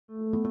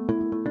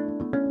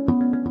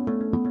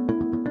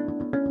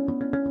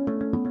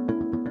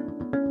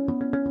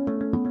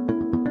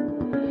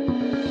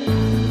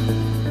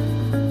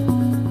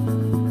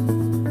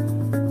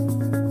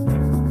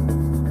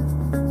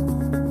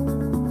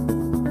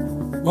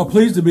Well,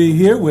 pleased to be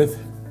here with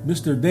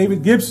Mr.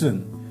 David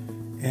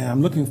Gibson, and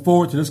I'm looking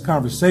forward to this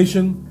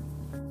conversation.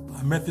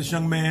 I met this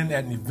young man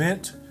at an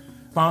event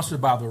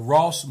sponsored by the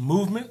Ross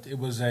Movement. It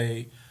was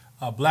a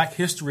Black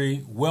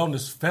History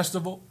Wellness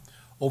Festival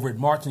over at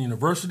Martin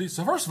University.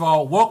 So first of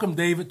all, welcome,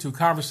 David, to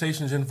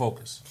Conversations in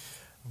Focus.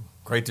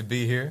 Great to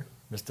be here,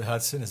 Mr.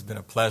 Hudson. It's been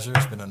a pleasure.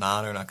 It's been an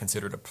honor, and I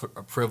consider it a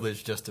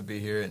privilege just to be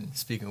here and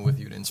speaking with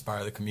you to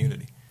inspire the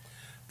community.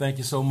 Thank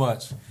you so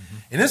much.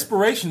 And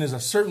inspiration is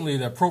certainly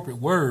the appropriate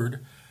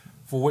word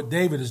for what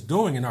David is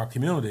doing in our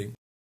community.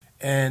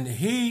 And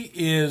he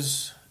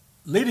is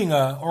leading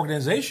an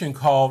organization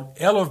called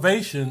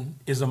Elevation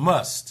is a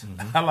Must.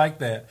 I like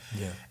that.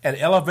 Yeah. At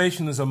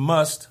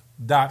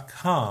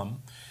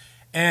elevationIsAMust.com.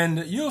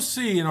 And you'll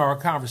see in our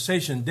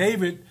conversation,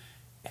 David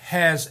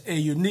has a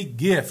unique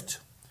gift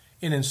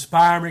in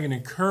inspiring and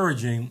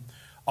encouraging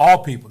all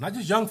people, not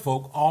just young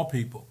folk, all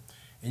people.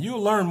 And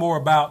you'll learn more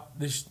about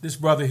this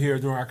brother here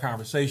during our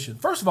conversation.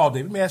 First of all,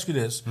 David, let me ask you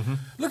this.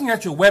 Looking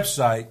at your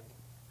website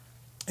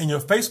and your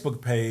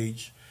Facebook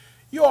page,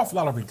 you offer a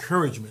lot of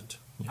encouragement,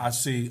 I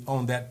see,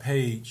 on that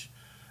page.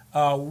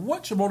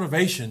 What's your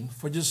motivation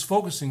for just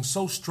focusing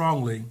so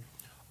strongly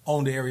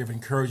on the area of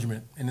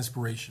encouragement and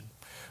inspiration?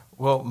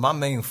 Well, my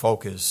main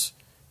focus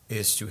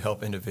is to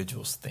help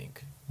individuals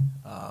think.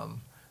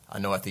 I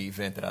know at the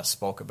event that I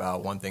spoke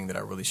about, one thing that I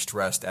really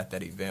stressed at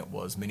that event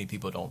was many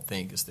people don't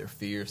think. It's their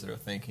fears that are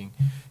thinking.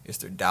 It's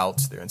their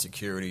doubts, their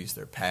insecurities,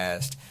 their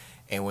past.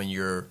 And when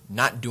you're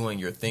not doing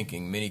your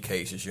thinking, in many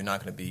cases, you're not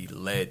going to be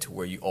led to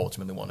where you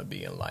ultimately want to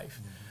be in life.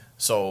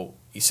 So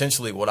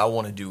essentially what I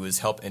want to do is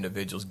help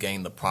individuals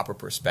gain the proper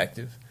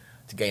perspective,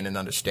 to gain an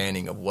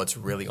understanding of what's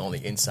really on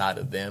the inside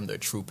of them, their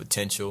true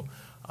potential,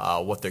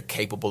 what they're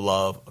capable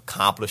of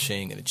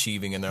accomplishing and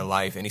achieving in their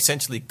life, and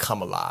essentially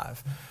come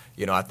alive.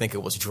 You know, I think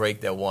it was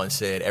Drake that once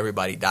said,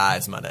 everybody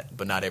dies,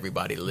 but not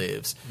everybody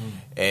lives.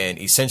 And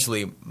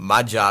essentially,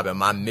 my job and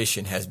my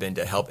mission has been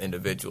to help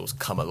individuals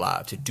come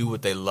alive, to do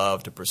what they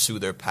love, to pursue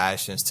their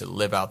passions, to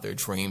live out their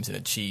dreams and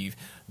achieve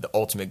the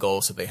ultimate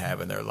goals that they have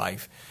in their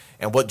life.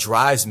 And what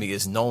drives me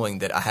is knowing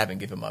that I haven't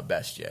given my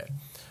best yet.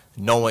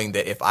 Knowing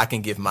that if I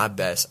can give my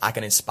best, I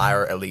can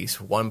inspire at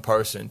least one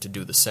person to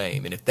do the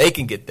same. And if they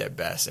can get their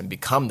best and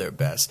become their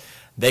best,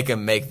 they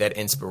can make that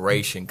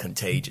inspiration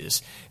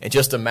contagious. And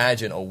just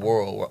imagine a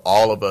world where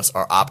all of us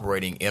are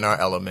operating in our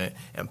element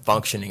and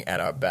functioning at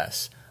our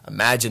best.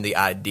 Imagine the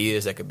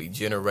ideas that could be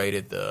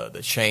generated,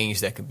 the change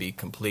that could be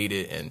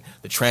completed, and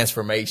the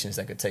transformations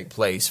that could take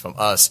place from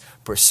us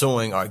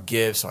pursuing our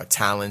gifts, our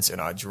talents,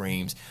 and our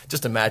dreams.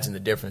 Just imagine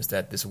the difference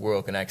that this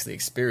world can actually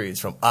experience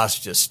from us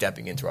just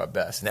stepping into our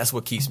best. And that's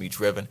what keeps me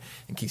driven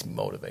and keeps me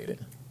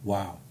motivated.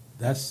 Wow.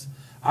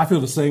 I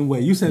feel the same way.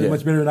 You said it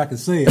much better than I could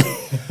say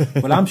it.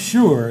 But I'm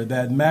sure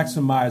that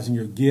maximizing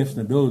your gifts and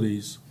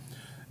abilities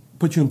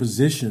put you in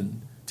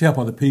position to help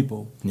other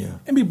people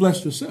and be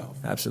blessed yourself.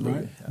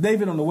 Absolutely. Right?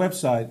 David, on the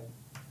website,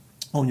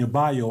 on your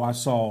bio, I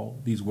saw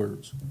these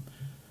words.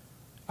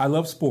 I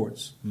love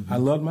sports. I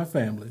love my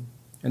family.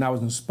 And I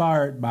was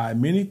inspired by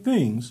many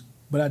things,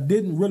 but I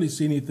didn't really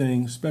see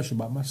anything special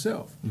about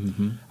myself.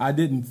 I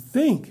didn't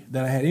think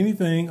that I had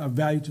anything of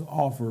value to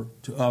offer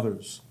to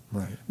others.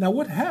 Right. Now,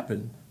 what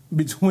happened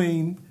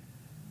between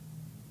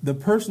the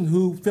person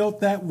who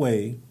felt that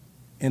way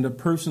and the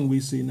person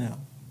we see now?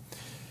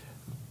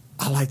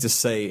 I like to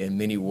say in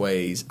many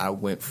ways I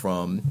went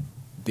from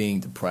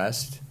being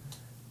depressed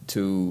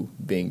to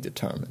being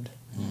determined.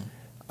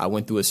 I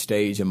went through a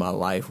stage in my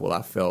life where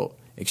I felt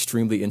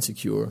extremely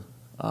insecure.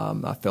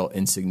 I felt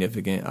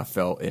insignificant. I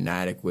felt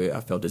inadequate.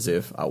 I felt as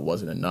if I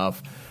wasn't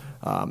enough.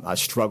 I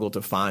struggled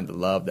to find the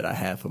love that I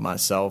had for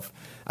myself.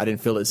 I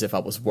didn't feel as if I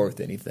was worth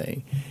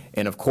anything.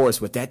 And, of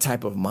course, with that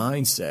type of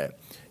mindset,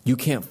 you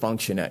can't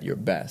function at your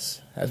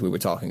best, as we were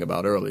talking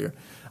about earlier.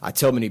 I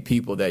tell many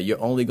people that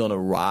you're only going to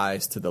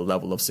rise to the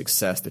level of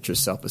success that your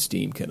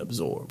self-esteem can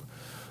absorb.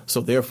 So,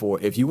 therefore,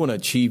 if you want to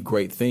achieve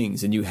great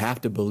things, then you have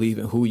to believe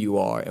in who you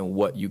are and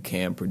what you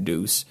can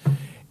produce.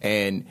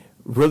 And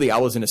really, I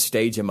was in a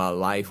stage in my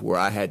life where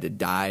I had to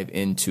dive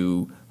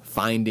into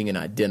finding and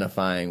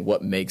identifying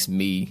what makes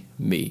me,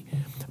 me.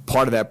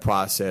 Part of that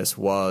process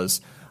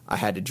was I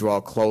had to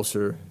draw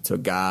closer to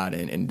God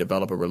and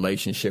develop a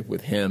relationship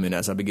with Him. And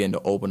as I began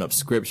to open up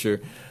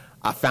Scripture,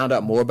 I found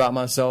out more about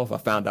myself. I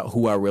found out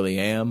who I really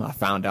am. I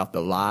found out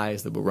the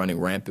lies that were running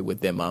rampant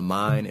within my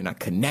mind, and I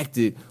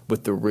connected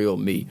with the real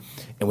me.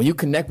 And when you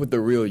connect with the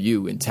real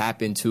you and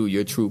tap into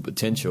your true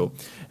potential,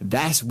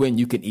 that's when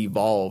you can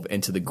evolve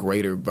into the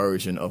greater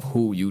version of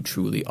who you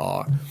truly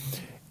are.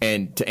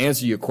 And to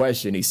answer your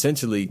question,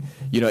 essentially,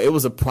 it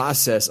was a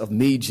process of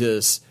me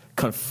just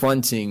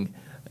confronting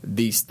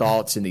these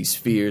thoughts and these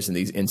fears and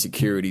these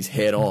insecurities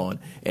head on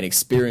and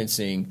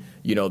experiencing,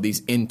 these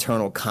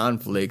internal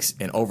conflicts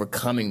and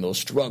overcoming those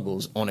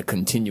struggles on a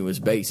continuous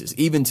basis.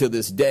 Even to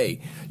this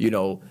day,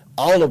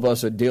 all of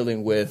us are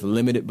dealing with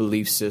limited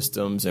belief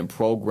systems and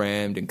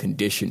programmed and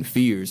conditioned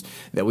fears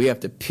that we have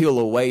to peel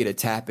away to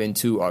tap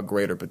into our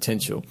greater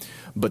potential.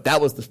 But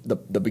that was the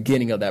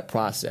beginning of that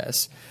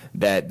process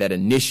that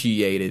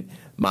initiated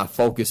my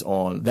focus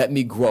on let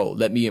me grow,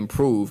 let me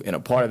improve. And a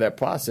part of that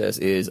process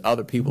is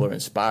other people are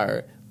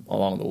inspired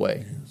along the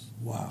way. Yes.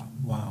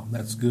 Wow,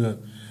 that's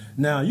good.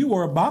 Now, you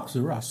were a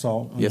boxer, I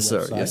saw on Yes,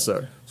 the sir. website. Yes,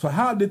 sir. So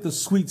how did the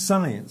sweet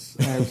science,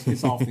 as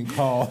it's often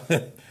called,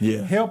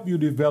 help you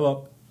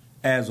develop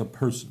as a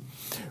person?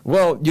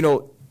 Well,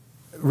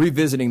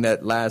 revisiting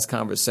that last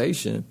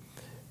conversation,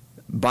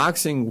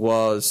 boxing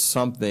was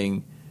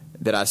something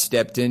that I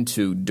stepped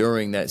into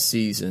during that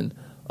season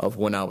of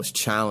when I was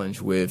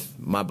challenged with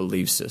my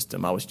belief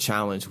system. I was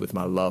challenged with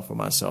my love for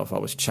myself. I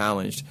was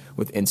challenged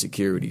with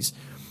insecurities.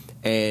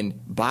 And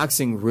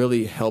boxing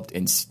really helped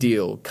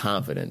instill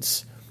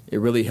confidence. It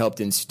really helped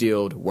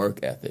instill work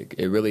ethic.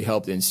 It really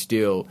helped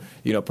instill,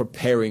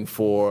 preparing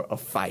for a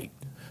fight,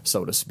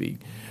 so to speak.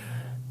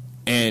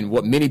 And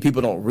what many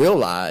people don't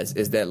realize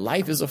is that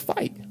life is a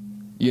fight.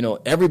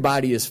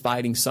 Everybody is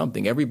fighting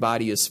something.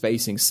 Everybody is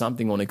facing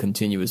something on a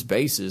continuous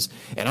basis.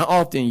 And I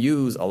often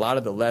use a lot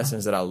of the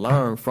lessons that I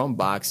learned from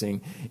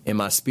boxing in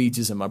my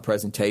speeches and my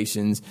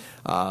presentations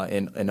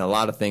and a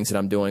lot of things that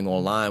I'm doing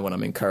online when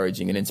I'm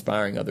encouraging and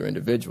inspiring other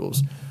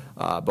individuals.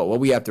 But what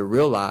we have to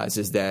realize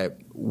is that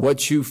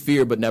what you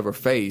fear but never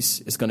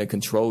face is going to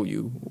control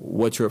you.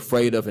 What you're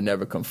afraid of and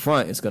never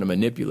confront is going to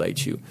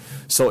manipulate you.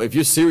 So if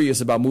you're serious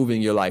about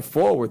moving your life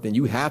forward, then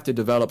you have to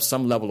develop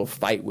some level of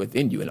fight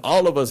within you. And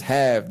all of us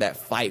have that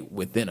fight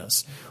within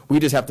us. We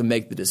just have to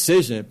make the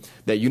decision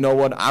that,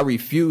 I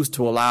refuse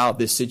to allow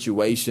this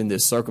situation,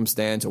 this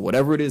circumstance, or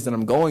whatever it is that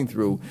I'm going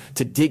through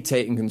to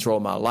dictate and control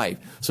my life.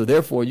 So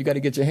therefore, you got to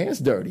get your hands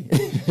dirty.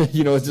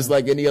 It's just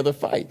like any other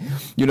fight.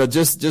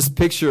 Just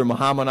picture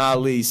Muhammad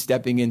Ali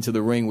stepping into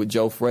the ring with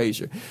Joe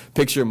Frazier.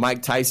 Picture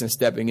Mike Tyson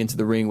stepping into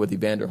the ring with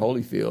Evander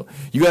Holyfield.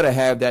 You got to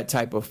have that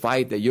type of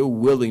fight that you're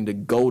willing to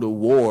go to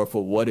war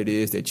for what it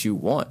is that you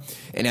want.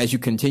 And as you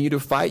continue to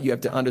fight, you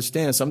have to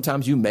understand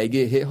sometimes you may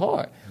get hit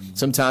hard.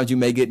 Sometimes you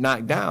may get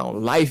knocked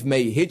down. Life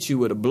may hit you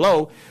with a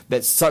blow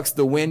that sucks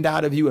the wind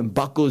out of you and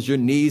buckles your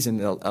knees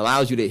and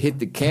allows you to hit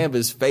the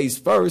canvas face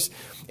first.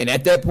 And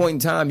at that point in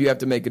time, you have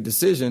to make a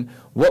decision.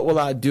 What will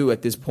I do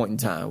at this point in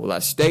time? Will I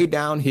stay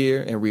down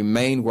here and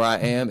remain where I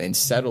am and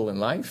settle in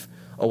life?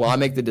 Or will I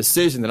make the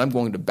decision that I'm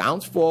going to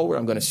bounce forward,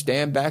 I'm going to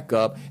stand back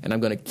up, and I'm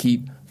going to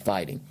keep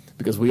fighting?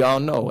 Because we all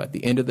know at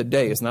the end of the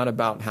day, it's not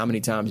about how many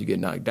times you get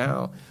knocked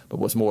down, but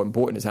what's more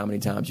important is how many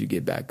times you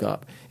get back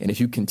up. And if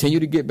you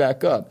continue to get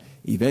back up,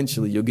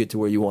 eventually you'll get to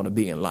where you want to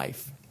be in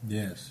life.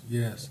 Yes.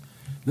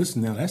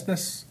 Listen now,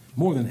 that's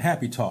more than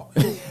happy talk.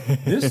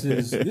 This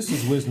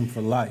is wisdom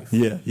for life.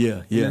 Yeah.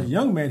 And as a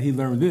young man, he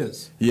learned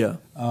this. Yeah.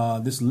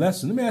 This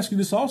lesson. Let me ask you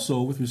this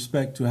also with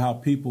respect to how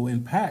people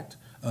impact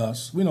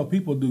us. We know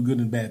people do good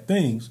and bad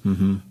things,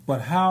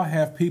 but how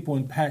have people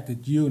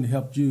impacted you and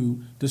helped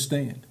you to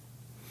stand?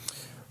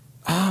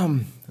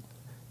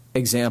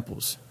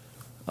 Examples,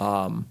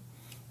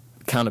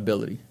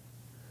 accountability,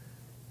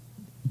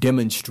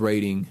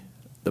 demonstrating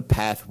the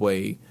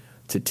pathway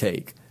to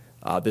take.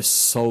 There's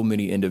so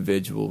many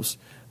individuals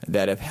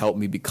that have helped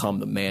me become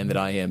the man that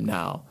I am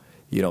now.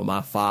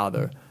 My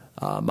father,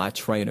 my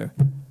trainer,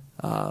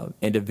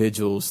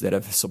 individuals that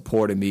have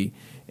supported me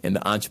in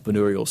the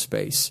entrepreneurial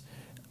space.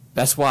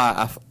 That's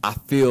why I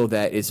feel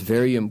that it's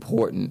very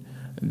important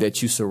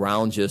that you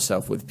surround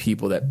yourself with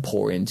people that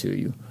pour into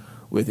you,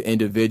 with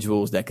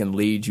individuals that can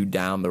lead you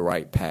down the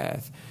right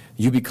path.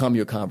 You become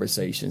your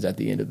conversations at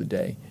the end of the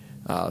day.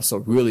 So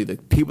really the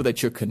people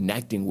that you're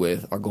connecting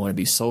with are going to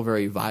be so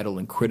very vital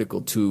and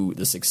critical to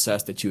the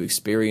success that you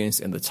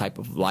experience and the type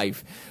of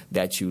life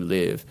that you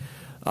live.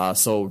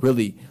 So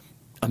really,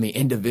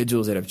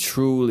 individuals that have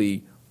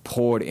truly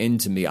poured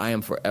into me, I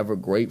am forever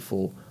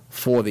grateful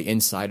for the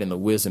insight and the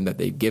wisdom that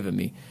they've given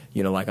me.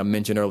 Like I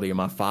mentioned earlier,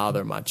 my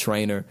father, my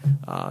trainer,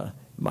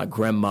 my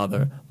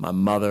grandmother, my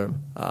mother,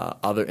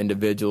 other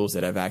individuals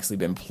that have actually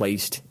been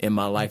placed in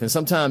my life. And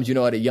sometimes,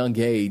 at a young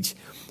age,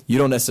 you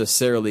don't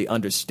necessarily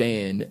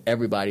understand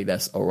everybody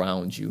that's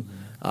around you.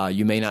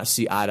 You may not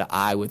see eye to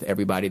eye with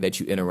everybody that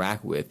you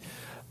interact with.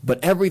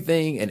 But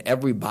everything and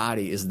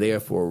everybody is there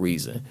for a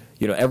reason.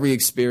 Every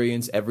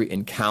experience, every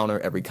encounter,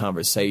 every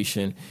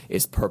conversation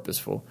is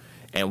purposeful.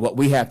 And what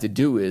we have to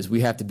do is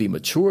we have to be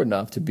mature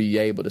enough to be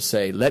able to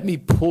say, let me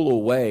pull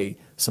away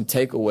some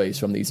takeaways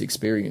from these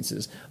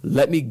experiences.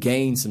 Let me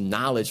gain some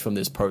knowledge from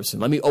this person.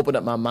 Let me open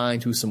up my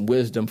mind to some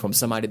wisdom from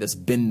somebody that's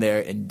been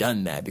there and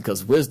done that.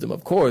 Because wisdom,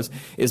 of course,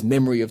 is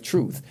memory of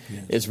truth.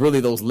 Yes. It's really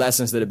those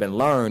lessons that have been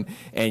learned.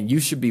 And you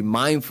should be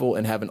mindful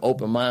and have an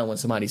open mind when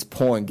somebody's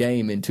pouring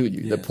game into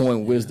you. Yes. They're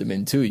pouring wisdom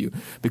into you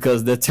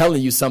because they're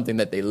telling you something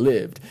that they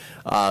lived.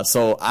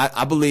 So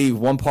I believe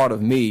one part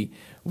of me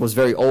was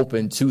very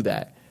open to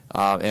that.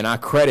 And I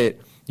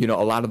credit,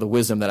 a lot of the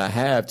wisdom that I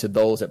have to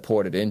those that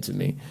poured it into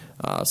me.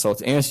 So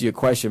to answer your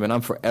question, man,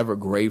 I'm forever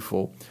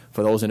grateful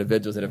for those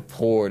individuals that have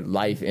poured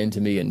life into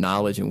me and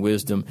knowledge and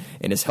wisdom,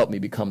 and it's helped me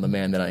become the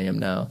man that I am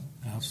now.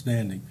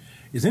 Outstanding.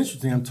 It's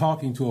interesting. I'm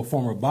talking to a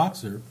former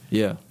boxer.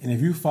 Yeah. And if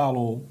you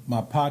follow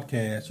my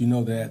podcast, you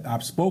know that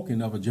I've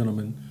spoken of a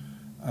gentleman,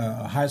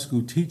 a high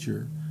school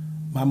teacher,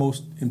 my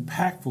most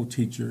impactful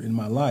teacher in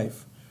my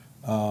life,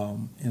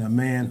 and a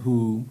man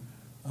who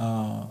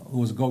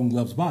was a Golden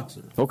Gloves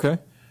boxer. Okay.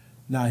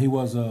 Now, he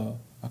was a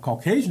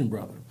Caucasian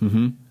brother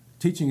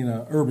teaching in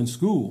an urban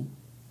school,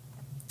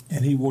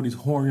 and he wore these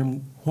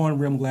horn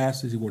rim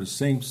glasses. He wore the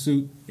same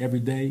suit every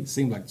day.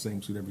 Seemed like the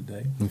same suit every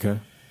day. Okay.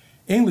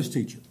 English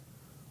teacher.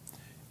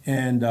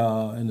 And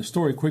the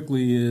story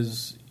quickly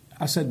is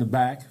I sat in the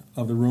back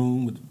of the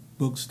room with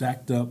books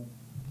stacked up,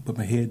 put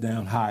my head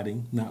down,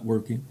 hiding, not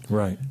working.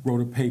 Right.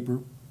 Wrote a paper,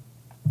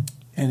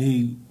 and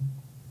he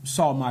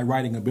saw my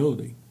writing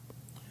ability.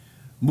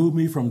 Moved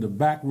me from the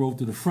back row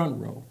to the front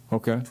row.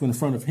 Okay. To in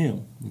front of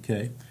him,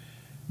 okay?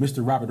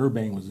 Mr. Robert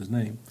Urbane was his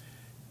name.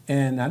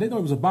 And I didn't know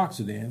he was a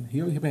boxer then. He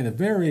had a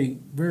very,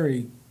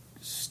 very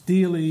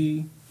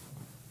steely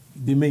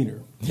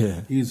demeanor.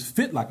 Yeah. He was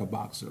fit like a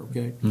boxer,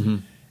 okay? Mm-hmm.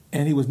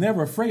 And he was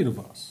never afraid of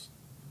us.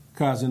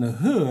 Because in the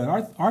hood,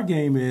 our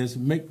game is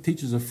make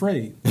teachers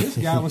afraid. This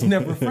guy was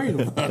never afraid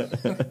of us.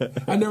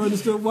 I never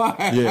understood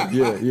why.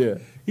 Yeah.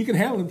 He could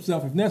handle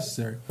himself if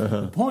necessary.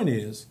 The point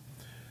is,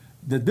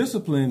 the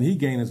discipline he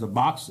gained as a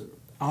boxer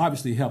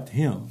obviously helped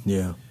him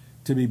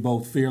to be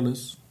both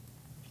fearless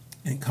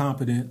and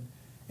competent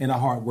and a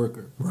hard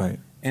worker. Right.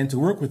 And to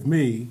work with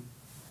me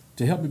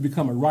to help me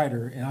become a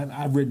writer, and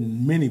I've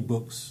written many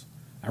books.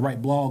 I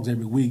write blogs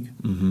every week.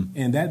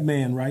 And that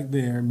man right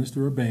there, Mr.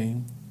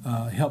 Urbane,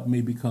 helped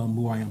me become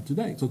who I am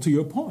today. So to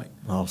your point.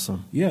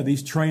 Awesome. Yeah,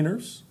 these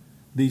trainers,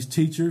 these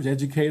teachers,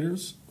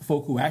 educators,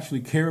 folk who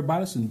actually care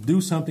about us and do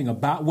something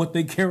about what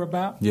they care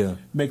about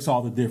makes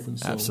all the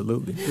difference. So,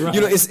 absolutely. Right.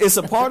 It's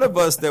a part of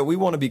us that we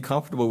want to be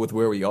comfortable with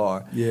where we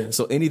are. Yes.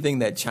 So anything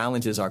that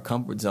challenges our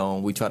comfort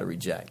zone, we try to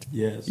reject.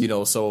 Yes.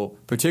 So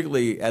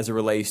particularly as it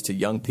relates to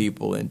young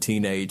people and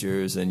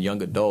teenagers and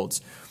young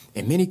adults,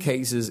 in many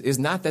cases, it's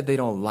not that they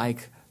don't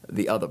like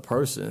the other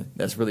person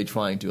that's really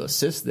trying to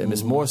assist them.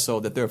 It's more so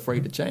that they're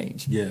afraid to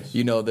change. Yes.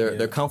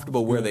 They're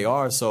comfortable where they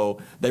are,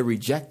 so they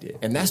reject it.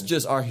 And that's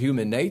just our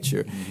human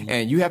nature.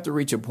 And you have to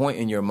reach a point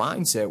in your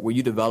mindset where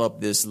you develop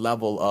this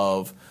level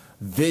of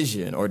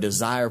vision or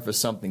desire for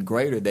something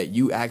greater that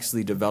you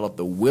actually develop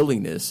the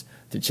willingness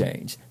to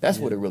change. That's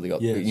what it really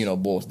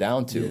boils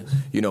down to.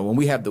 Yes. When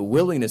we have the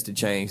willingness to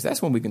change,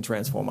 that's when we can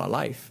transform our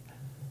life.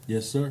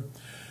 Yes, sir.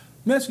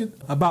 Let's get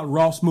about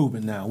Ross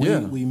Movement now.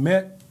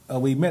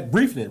 We met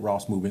briefly at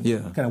Ross Movement. Yeah.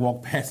 Kind of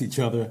walked past each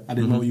other. I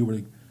didn't know you were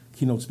the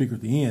keynote speaker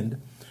at the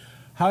end.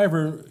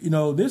 However,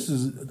 this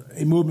is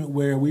a movement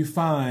where we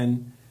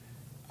find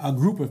a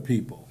group of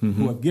people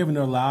who have given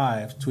their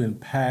lives to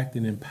impact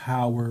and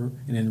empower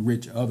and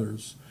enrich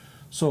others.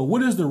 So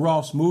what is the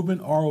Ross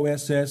Movement?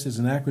 ROSS is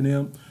an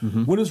acronym.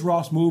 What is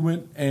Ross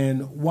Movement,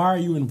 and why are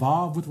you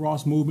involved with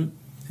Ross Movement,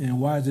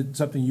 and why is it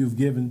something you've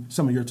given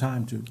some of your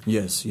time to?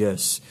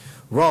 Yes.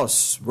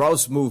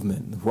 Ross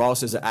Movement.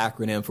 Ross is an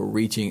acronym for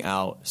Reaching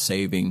Out,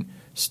 Saving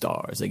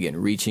Stars. Again,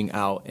 reaching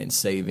out and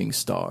saving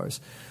stars.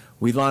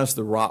 We launched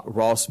the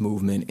Ross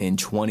Movement in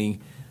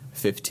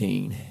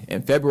 2015.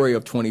 In February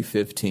of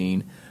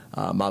 2015,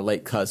 my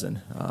late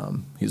cousin,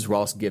 he's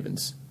Ross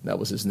Givens, that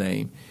was his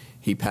name,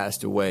 he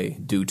passed away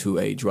due to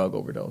a drug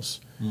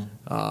overdose.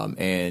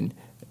 And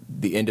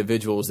the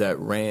individuals that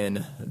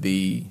ran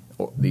the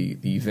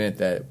event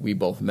that we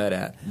both met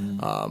at,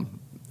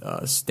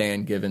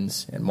 Stan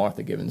Givens and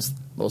Martha Givens,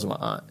 those are my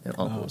aunt and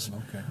uncles.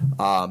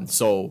 Oh, okay.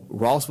 So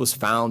Ross was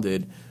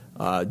founded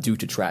due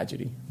to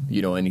tragedy,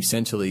 and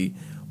essentially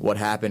what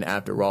happened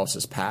after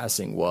Ross's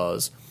passing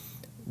was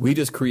we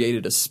just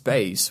created a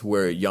space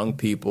where young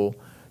people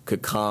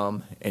could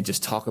come and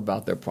just talk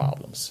about their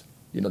problems,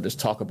 just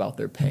talk about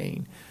their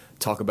pain,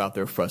 talk about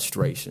their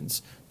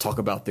frustrations, talk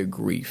about their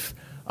grief,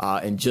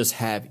 and just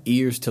have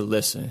ears to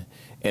listen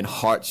and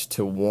hearts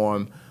to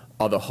warm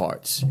other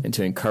hearts and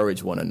to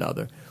encourage one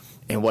another.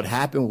 And what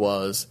happened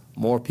was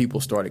more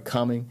people started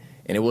coming,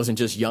 and it wasn't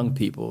just young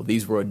people.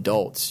 These were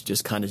adults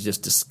just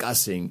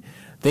discussing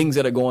things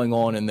that are going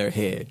on in their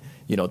head,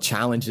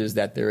 challenges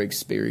that they're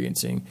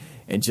experiencing,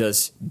 and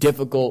just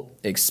difficult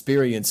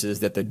experiences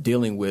that they're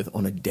dealing with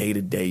on a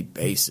day-to-day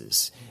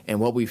basis. And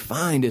what we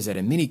find is that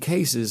in many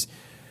cases,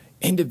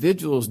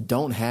 individuals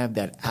don't have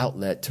that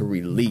outlet to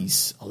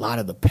release a lot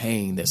of the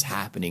pain that's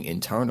happening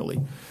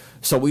internally.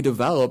 So we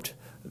developed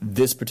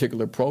this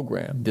particular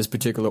program, this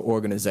particular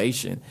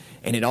organization.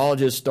 And it all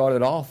just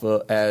started off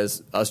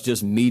as us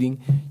just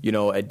meeting,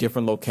 at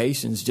different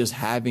locations, just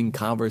having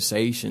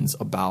conversations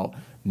about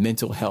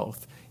mental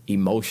health,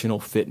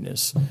 emotional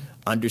fitness,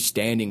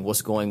 understanding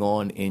what's going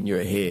on in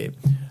your head.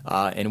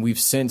 And we've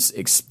since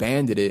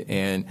expanded it,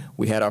 and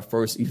we had our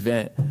first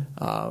event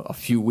a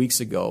few weeks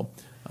ago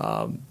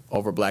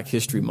over Black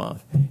History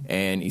Month.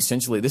 And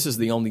essentially, this is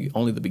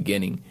only the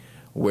beginning.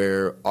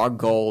 where our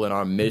goal and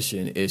our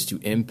mission is to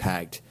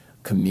impact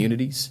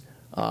communities,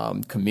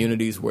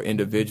 communities where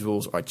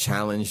individuals are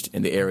challenged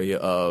in the area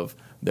of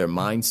their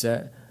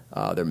mindset,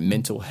 their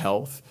mental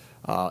health,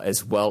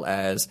 as well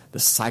as the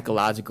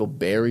psychological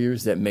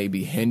barriers that may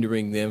be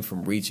hindering them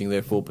from reaching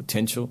their full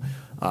potential,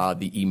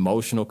 the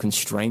emotional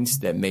constraints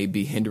that may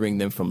be hindering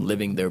them from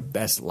living their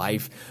best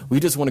life. We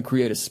just want to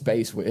create a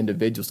space where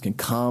individuals can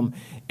come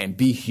and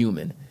be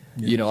human.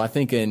 Yes. You know, I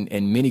think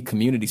in many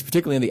communities,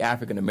 particularly in the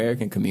African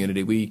American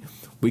community,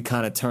 we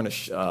kind of turn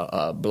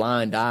a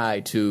blind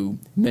eye to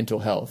mental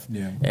health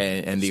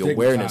and the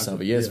awareness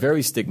of it. Yeah, it's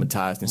very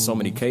stigmatized in so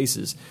many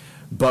cases.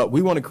 But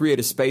we want to create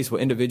a space where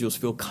individuals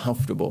feel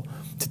comfortable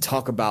to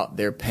talk about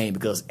their pain,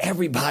 because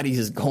everybody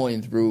is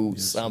going through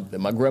something.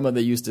 My grandmother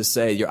used to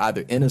say, you're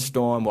either in a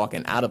storm,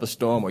 walking out of a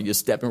storm, or you're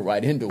stepping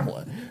right into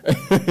one.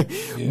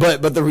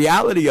 But the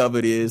reality of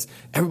it is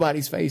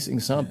everybody's facing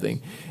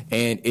something.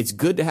 And it's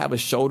good to have a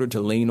shoulder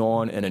to lean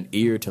on and an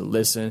ear to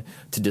listen,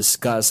 to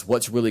discuss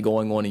what's really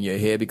going on in your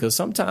head. Because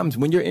sometimes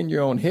when you're in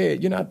your own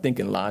head, you're not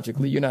thinking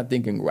logically, you're not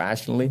thinking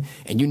rationally,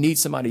 and you need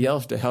somebody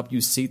else to help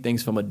you see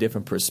things from a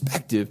different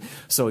perspective,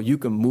 so you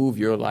can move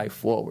your life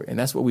forward. And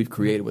that's what we've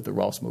created with the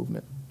Ross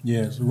Movement.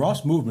 Yes, the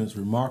Ross Movement is a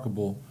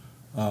remarkable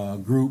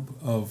group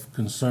of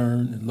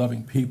concerned and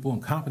loving people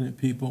and competent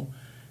people.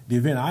 The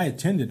event I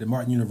attended at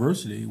Martin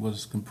University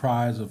was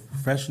comprised of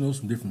professionals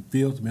from different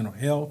fields, mental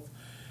health,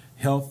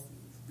 health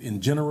in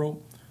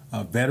general,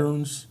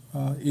 veterans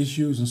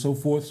issues, and so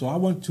forth. So I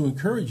want to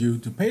encourage you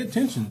to pay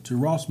attention to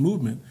Ross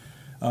Movement.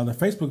 The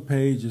Facebook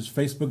page is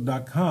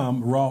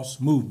facebook.com Ross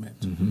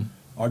Movement,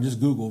 or just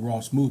Google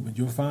Ross Movement.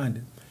 You'll find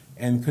it.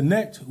 And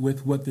connect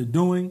with what they're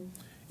doing.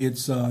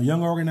 It's a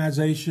young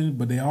organization,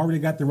 but they already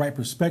got the right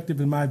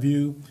perspective, in my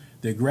view.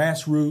 They're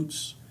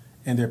grassroots,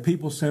 and they're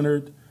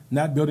people-centered,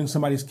 not building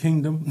somebody's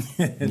kingdom.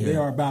 They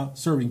are about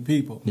serving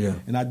people. Yeah.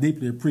 And I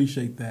deeply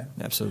appreciate that.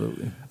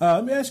 Absolutely.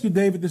 Let me ask you,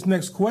 David, this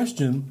next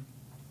question.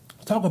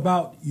 Talk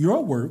about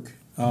your work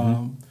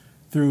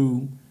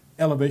through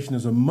Elevation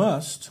is a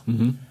Must.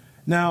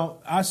 Now,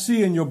 I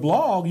see in your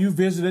blog you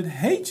visited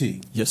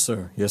Haiti. Yes,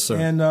 sir. Yes, sir.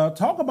 And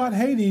talk about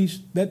Haiti,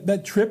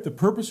 that trip, the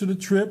purpose of the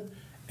trip,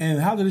 and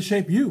how did it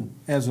shape you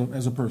as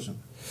a person?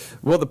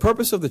 Well, the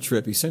purpose of the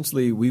trip,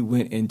 essentially, we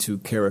went into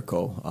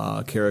Carriacou.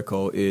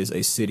 Carriacou is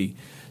a city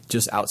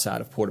just outside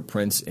of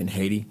Port-au-Prince in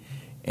Haiti.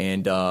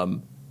 And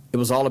it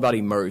was all about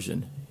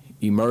immersion.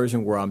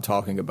 Immersion, where I'm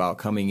talking about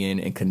coming in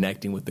and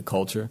connecting with the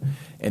culture,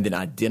 and then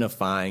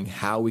identifying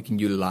how we can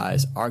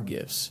utilize our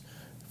gifts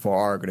for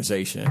our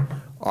organization,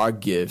 our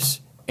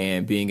gifts,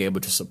 and being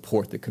able to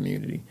support the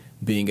community,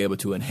 being able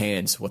to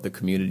enhance what the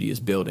community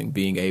is building,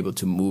 being able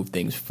to move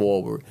things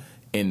forward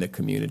in the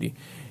community.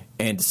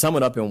 And to sum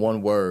it up in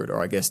one word, or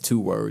I guess two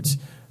words,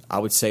 I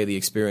would say the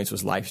experience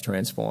was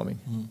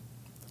life-transforming.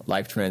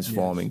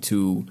 Life-transforming.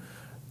 To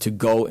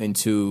go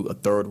into a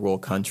third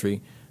world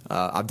country.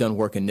 I've done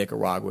work in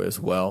Nicaragua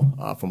as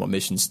well from a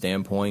mission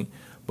standpoint,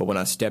 but when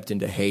I stepped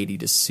into Haiti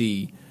to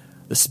see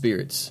the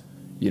spirits,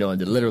 and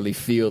to literally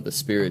feel the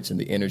spirits and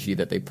the energy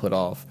that they put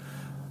off,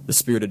 the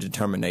spirit of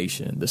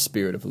determination, the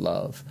spirit of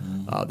love,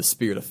 the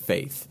spirit of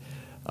faith,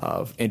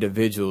 of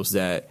individuals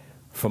that,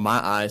 from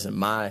my eyes and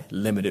my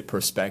limited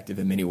perspective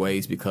in many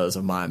ways because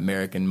of my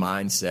American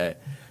mindset,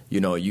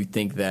 you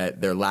think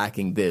that they're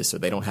lacking this or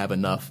they don't have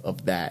enough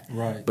of that.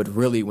 Right. But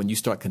really, when you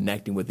start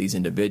connecting with these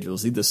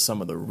individuals, these are some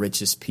of the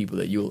richest people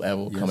that you'll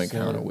ever come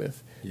encounter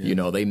with.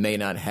 Yeah. They may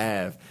not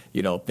have,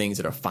 things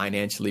that are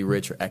financially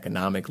rich or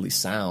economically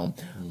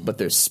sound, but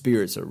their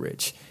spirits are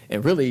rich.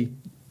 And really,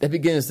 that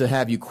begins to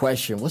have you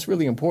question what's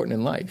really important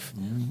in life.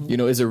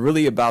 Is it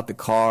really about the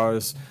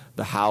cars,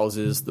 the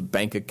houses, the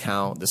bank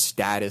account, the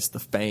status, the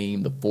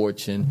fame, the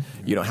fortune,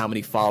 how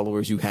many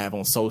followers you have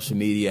on social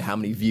media, how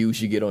many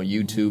views you get on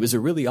YouTube? Is it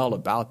really all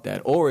about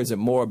that? Or is it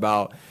more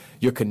about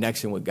your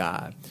connection with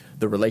God,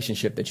 the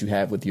relationship that you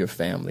have with your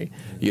family,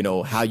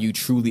 how you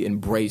truly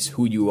embrace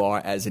who you are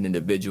as an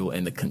individual,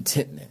 and the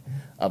contentment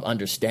of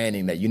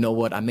understanding that,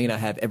 I may not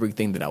have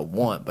everything that I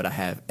want, but I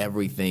have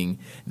everything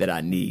that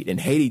I need. And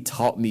Haiti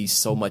taught me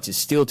so much. It's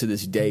still to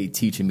this day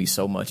teaching me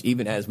so much,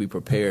 even as we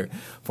prepare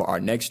for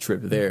our next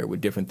trip there with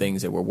different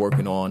things that we're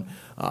working on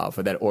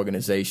for that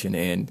organization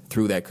and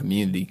through that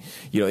community.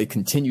 It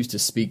continues to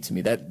speak to me.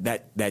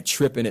 That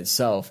trip in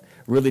itself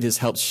really just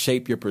helps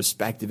shape your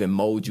perspective and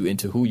mold you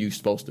into who you're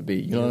supposed to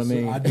be. You know what I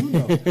mean? I do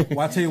know.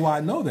 Well, I'll tell you why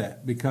I know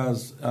that,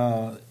 because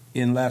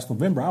in last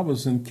November I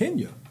was in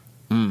Kenya.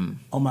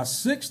 On my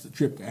 6th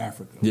trip to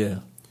Africa. Yeah.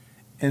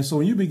 And so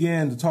when you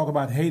began to talk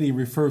about Haiti and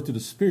refer to the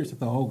spirits, I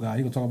thought, oh, God,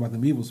 you're going to talk about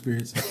them evil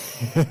spirits.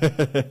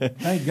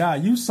 Thank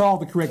God you saw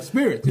the correct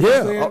spirits.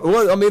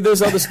 Well,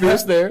 there's other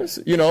spirits there,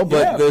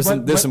 but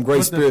there's some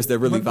great spirits that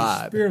really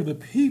vibe. The spirit of the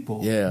people.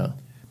 Yeah.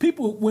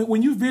 People,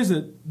 when you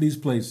visit these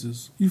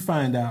places, you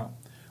find out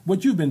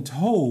what you've been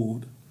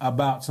told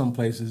about some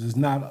places is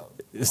not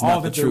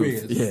all that there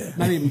is. Yeah.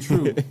 Not even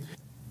true.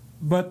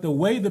 But the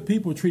way the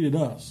people treated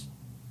us,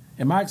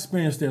 in my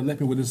experience there, left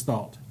me with this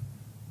thought.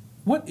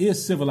 what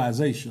is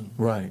civilization?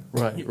 Right.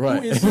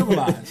 Who is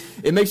civilized?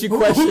 It makes you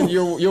question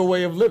your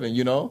way of living,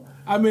 you know?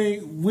 I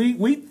mean,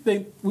 we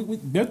think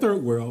they're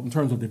third world in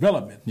terms of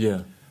development.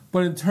 Yeah.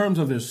 But in terms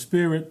of their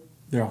spirit,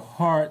 their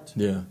heart,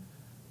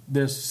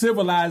 their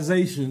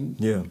civilization,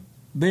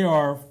 they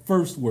are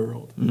first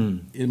world,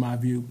 in my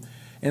view.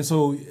 And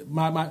so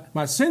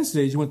my sense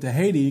is, you went to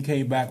Haiti, you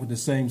came back with the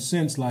same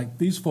sense, like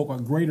these folk are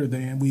greater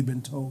than we've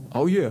been told.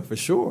 Oh, yeah, for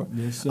sure.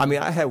 Yes, I mean,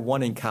 I had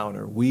one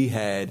encounter. We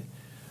had,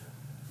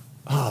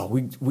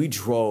 we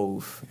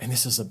drove, and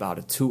this is about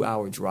a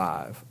 2-hour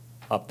drive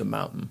up the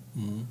mountain.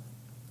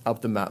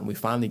 Up the mountain. We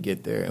finally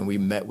get there, and we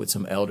met with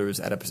some elders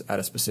at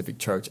a specific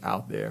church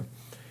out there.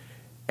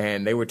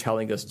 And they were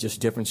telling us just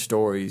different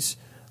stories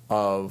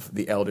of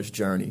the elders'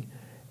 journey.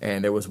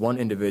 And there was one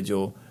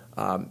individual,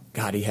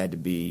 God, he had to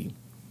be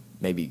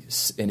maybe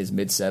in his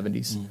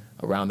mid-70s,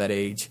 around that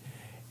age.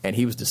 And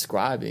he was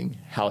describing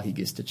how he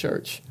gets to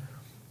church.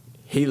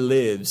 He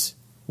lives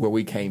where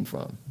we came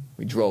from.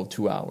 We drove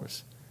 2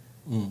 hours.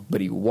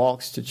 But he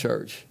walks to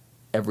church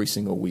every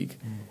single week.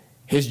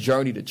 His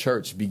journey to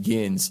church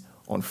begins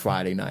on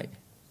Friday night.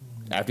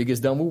 After he gets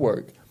done with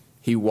work,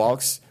 he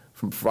walks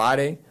from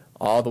Friday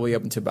all the way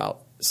up until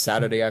about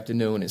Saturday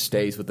afternoon and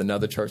stays with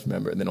another church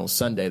member. And then on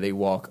Sunday, they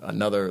walk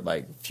another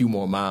few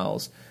more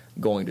miles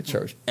going to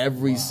church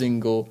every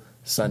single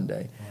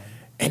Sunday.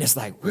 And it's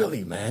like,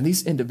 really, man,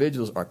 these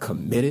individuals are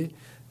committed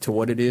to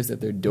what it is that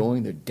they're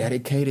doing. They're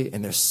dedicated,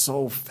 and they're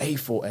so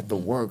faithful at the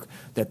work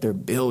that they're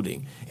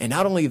building. And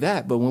not only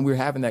that, but when we were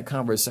having that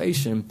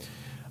conversation,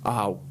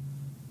 I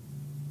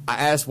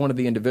asked one of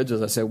the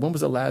individuals, I said, when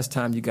was the last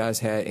time you guys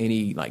had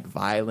any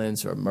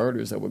violence or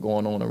murders that were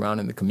going on around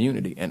in the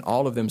community? And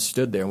all of them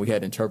stood there, and we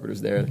had interpreters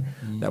there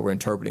that were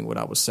interpreting what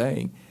I was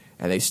saying.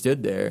 And they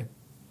stood there,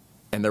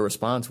 and their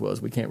response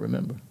was, we can't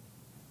remember.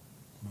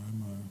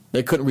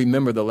 They couldn't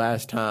remember the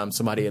last time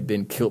somebody had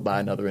been killed by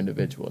another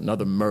individual,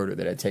 another murder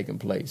that had taken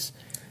place.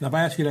 Now, if I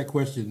ask you that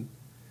question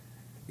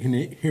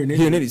here in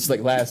Indy, it's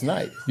like last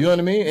night. You know what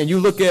I mean? And you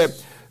look at,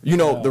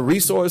 the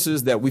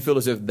resources that we feel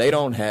as if they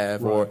don't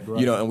have,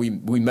 and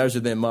we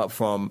measure them up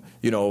from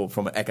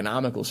an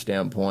economical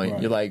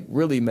standpoint. You're like,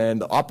 really, man,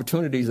 the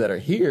opportunities that are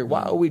here,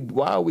 why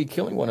are we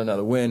killing one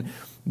another when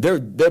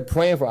they're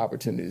praying for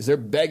opportunities, they're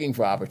begging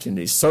for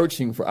opportunities,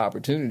 searching for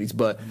opportunities,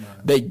 but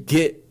they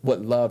get what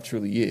love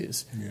truly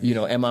is.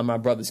 Am I my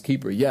brother's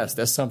keeper? Yes,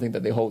 that's something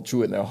that they hold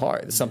true in their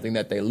heart. It's something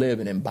that they live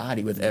and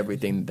embody with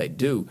everything that they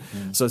do.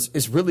 So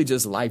it's really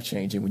just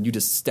life-changing when you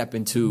just step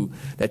into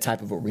that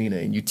type of arena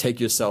and you take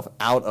yourself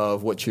out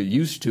of what you're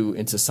used to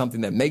into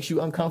something that makes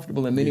you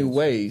uncomfortable in many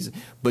ways,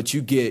 but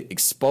you get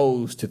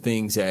exposed to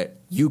things that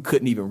you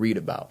couldn't even read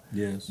about.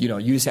 Yes. You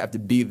just have to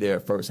be there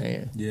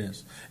firsthand.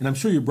 Yes. And I'm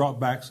sure you brought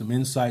back some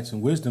insights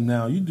and wisdom.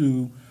 Now, you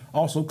do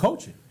also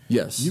coaching.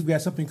 Yes. You've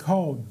got something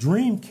called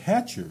Dream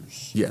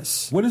Catchers.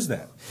 Yes. What is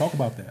that? Talk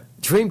about that.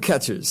 Dream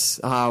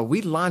Catchers.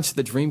 We launched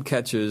the Dream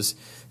Catchers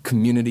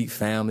community,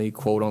 family,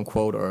 quote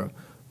unquote, or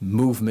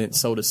movement,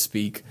 so to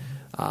speak.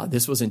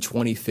 This was in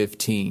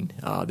 2015.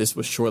 This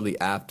was shortly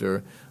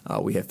after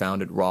we had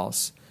founded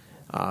Ross.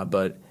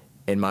 But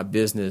in my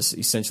business,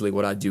 essentially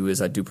what I do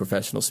is I do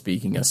professional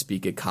speaking. I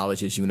speak at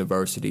colleges,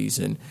 universities,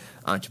 and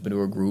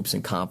entrepreneur groups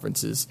and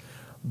conferences.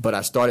 But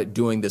I started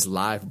doing this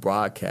live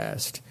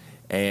broadcast.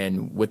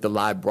 And with the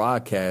live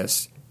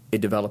broadcast,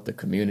 it developed a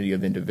community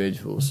of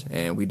individuals.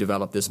 And we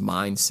developed this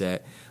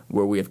mindset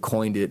where we have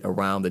coined it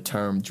around the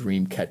term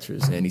dream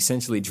catchers. And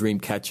essentially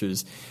dream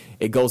catchers,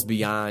 it goes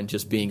beyond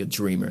just being a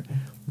dreamer.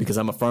 Because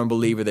I'm a firm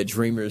believer that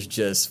dreamers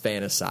just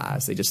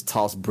fantasize. They just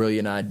toss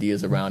brilliant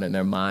ideas around in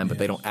their mind, but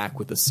they don't act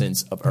with a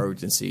sense of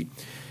urgency.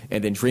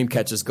 And then dream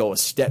catchers go a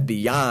step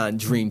beyond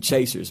dream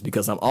chasers,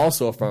 because I'm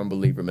also a firm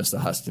believer, Mr.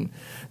 Huston,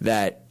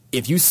 that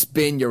if you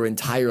spend your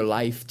entire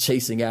life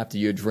chasing after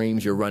your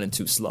dreams, you're running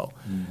too slow.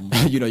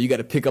 You got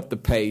to pick up the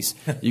pace.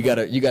 You got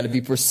to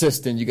be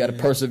persistent. You got to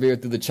persevere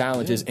through the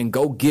challenges and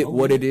go get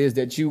what it is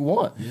that you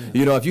want.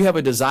 If you have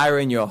a desire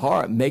in your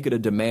heart, make it a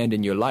demand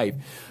in your life.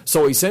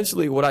 So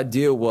essentially what I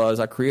did was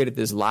I created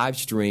this live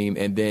stream,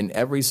 and then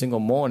every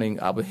single morning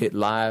I would hit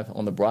live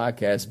on the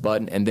broadcast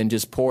button and then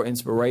just pour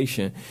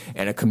inspiration,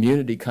 and a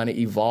community kind of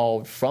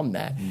evolved from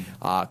that.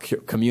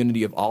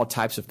 Community of all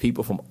types of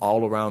people from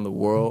all around the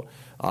world.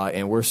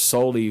 And we're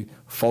solely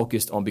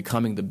focused on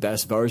becoming the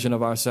best version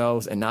of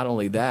ourselves. And not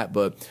only that,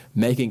 but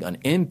making an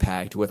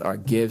impact with our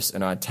gifts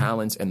and our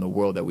talents in the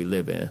world that we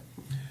live in.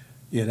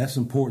 Yeah, that's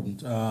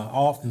important. I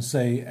often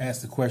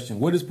ask the question,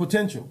 what is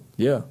potential?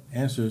 Yeah.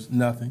 Answer is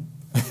nothing.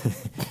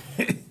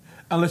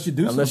 Unless you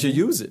do something. Unless you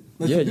use it.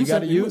 You got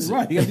to use it.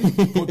 Right.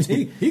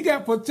 He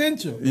got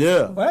potential.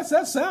 Yeah. Well,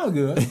 that sounds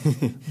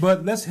good.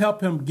 But let's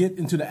help him get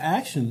into the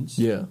actions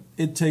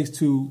it takes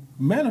to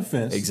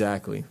manifest.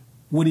 Exactly.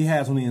 What he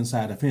has on the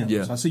inside of him.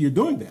 Yeah. So I see you're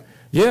doing that.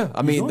 Yeah,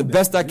 I mean, the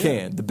best I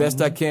can. The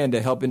best I can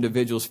to help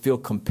individuals feel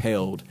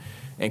compelled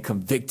and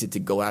convicted to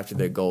go after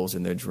their goals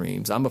and their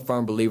dreams. I'm a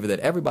firm believer that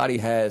everybody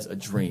has a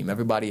dream.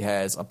 Everybody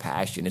has a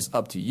passion. It's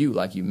up to you,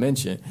 like you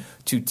mentioned,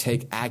 to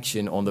take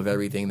action on the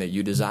very thing that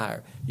you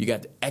desire. You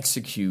got to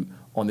execute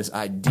on this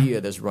idea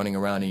that's running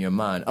around in your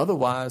mind.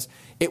 Otherwise,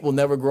 it will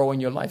never grow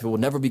in your life. It will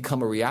never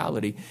become a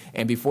reality.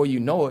 And before you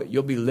know it,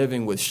 you'll be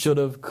living with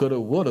shoulda, coulda,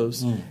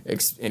 wouldas,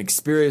 and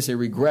experiencing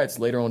regrets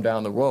later on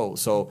down the road.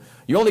 So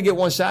you only get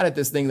one shot at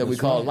this thing that we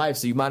call life,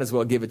 so you might as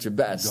well give it your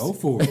best. Go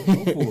for it.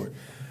 Go for it.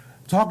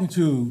 Talking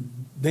to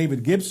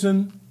David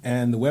Gibson,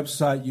 and the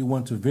website you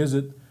want to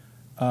visit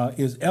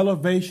is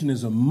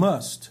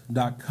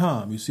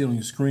elevationisAmust.com. You see it on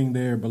your screen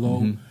there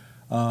below.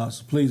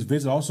 So please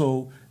visit.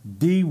 Also,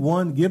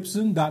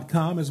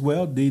 D1Gibson.com as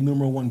well,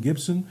 D1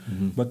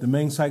 Gibson. But the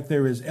main site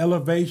there is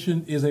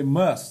Elevation is a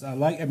Must.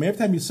 Every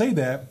time you say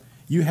that,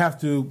 you have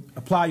to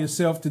apply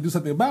yourself to do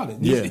something about it.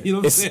 Yeah, you know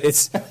what I'm saying?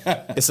 It's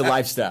a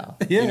lifestyle.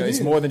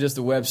 It's more than just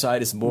a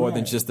website. It's more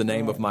than just the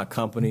name of my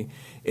company.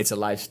 It's a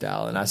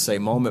lifestyle. And I say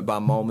moment by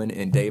moment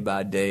and day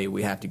by day,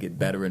 we have to get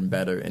better and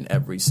better in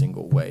every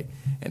single way.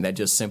 And that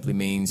just simply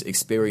means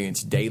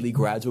experience daily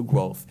gradual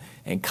growth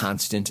and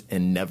constant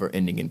and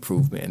never-ending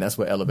improvement. And that's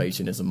what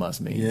elevation is a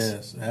must means.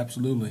 Yes,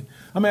 absolutely.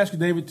 I'm going to ask you,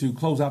 David, to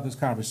close out this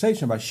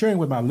conversation by sharing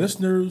with my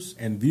listeners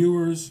and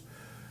viewers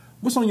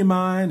what's on your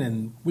mind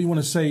and what you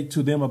want to say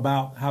to them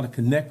about how to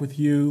connect with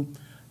you,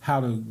 how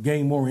to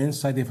gain more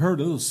insight. They've heard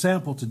a little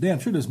sample today. I'm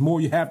sure there's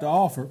more you have to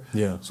offer.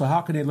 Yeah. So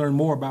how can they learn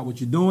more about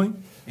what you're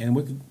doing, and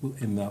what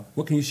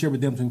can you share with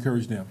them to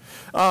encourage them?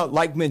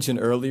 Like mentioned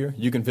earlier,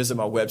 you can visit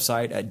my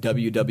website at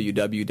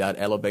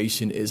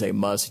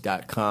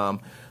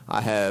www.elevationisamust.com.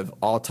 I have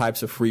all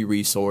types of free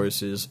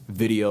resources,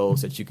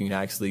 videos that you can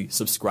actually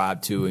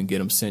subscribe to and get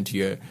them sent to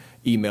your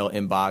email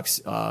inbox,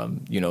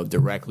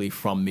 directly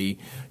from me.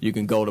 You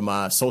can go to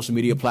my social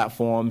media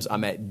platforms.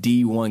 I'm at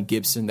D1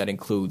 Gibson. That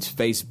includes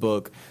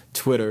Facebook,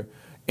 Twitter,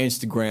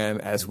 Instagram,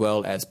 as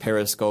well as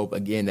Periscope.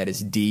 Again, that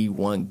is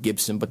D1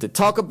 Gibson. But to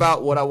talk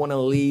about what I want to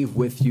leave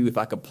with you, if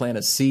I could plant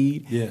a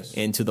seed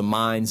into the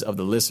minds of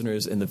the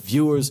listeners and the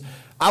viewers,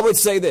 I would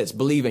say this: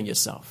 believe in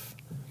yourself.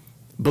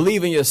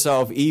 Believe in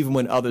yourself even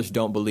when others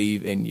don't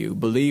believe in you.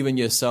 Believe in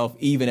yourself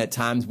even at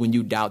times when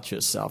you doubt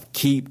yourself.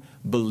 Keep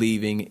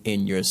believing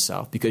in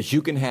yourself, because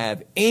you can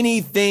have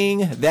anything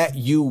that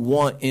you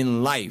want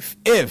in life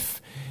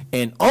if,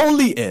 and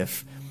only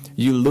if,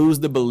 you lose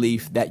the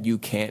belief that you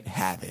can't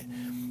have it.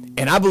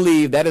 And I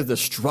believe that is the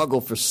struggle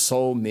for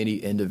so many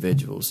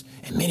individuals.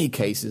 In many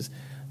cases,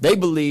 they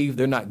believe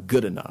they're not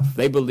good enough.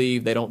 They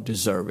believe they don't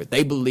deserve it.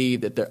 They believe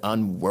that they're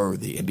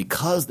unworthy. And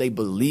because they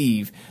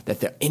believe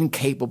that they're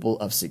incapable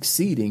of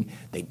succeeding,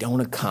 they don't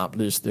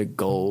accomplish their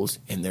goals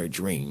and their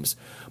dreams.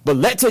 But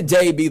let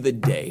today be the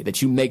day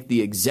that you make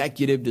the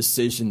executive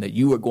decision that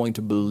you are going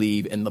to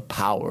believe in the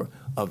power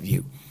of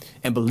you.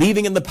 And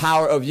believing in the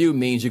power of you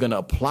means you're going to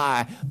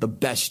apply the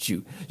best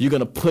you. You're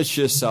going to push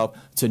yourself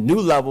to new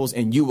levels,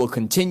 and you will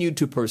continue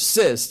to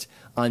persist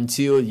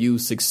until you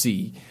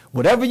succeed.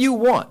 Whatever you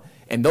want.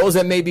 And those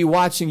that may be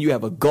watching, you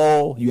have a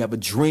goal, you have a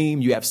dream,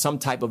 you have some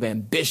type of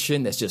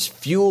ambition that's just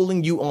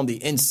fueling you on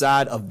the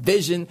inside, a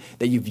vision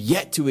that you've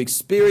yet to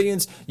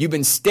experience. You've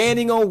been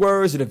standing on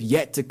words that have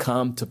yet to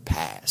come to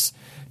pass.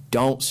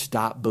 Don't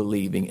stop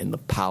believing in the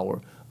power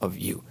of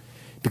you.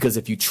 Because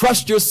if you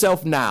trust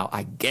yourself now,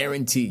 I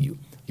guarantee you,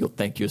 you'll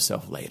thank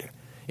yourself later.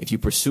 If you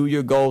pursue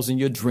your goals and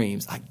your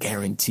dreams, I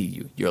guarantee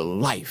you, your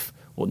life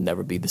will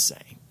never be the same.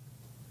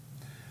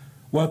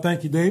 Well,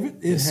 thank you, David.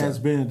 It has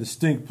been a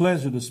distinct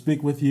pleasure to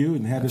speak with you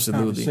and have this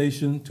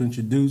conversation, to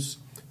introduce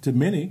to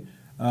many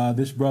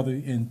this brother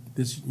and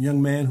this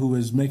young man who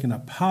is making a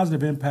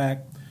positive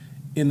impact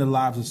in the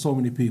lives of so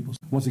many people.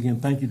 Once again,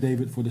 thank you,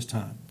 David, for this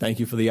time. Thank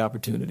you for the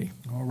opportunity.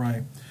 All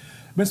right.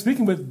 I've been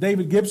speaking with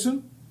David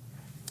Gibson,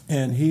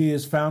 and he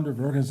is founder of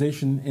an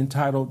organization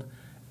entitled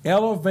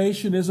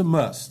Elevation is a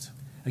Must.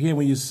 Again,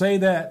 when you say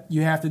that,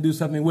 you have to do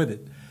something with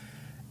it.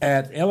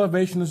 At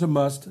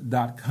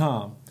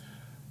elevationisAmust.com.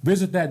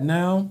 Visit that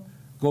now.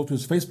 Go to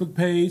his Facebook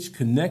page,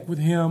 connect with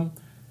him,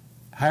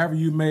 however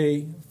you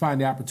may find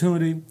the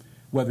opportunity,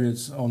 whether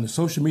it's on the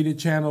social media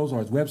channels or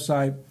his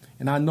website,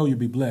 and I know you'll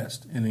be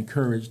blessed and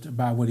encouraged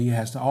by what he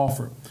has to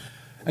offer.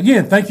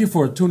 Again, thank you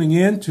for tuning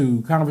in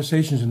to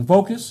Conversations in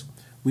Focus.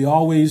 We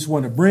always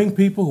want to bring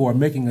people who are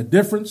making a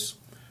difference,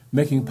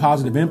 making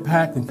positive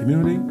impact in the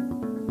community.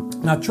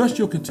 And I trust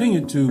you'll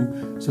continue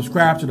to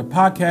subscribe to the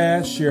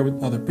podcast, share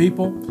with other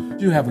people.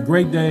 You have a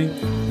great day.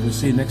 We'll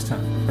see you next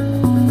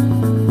time.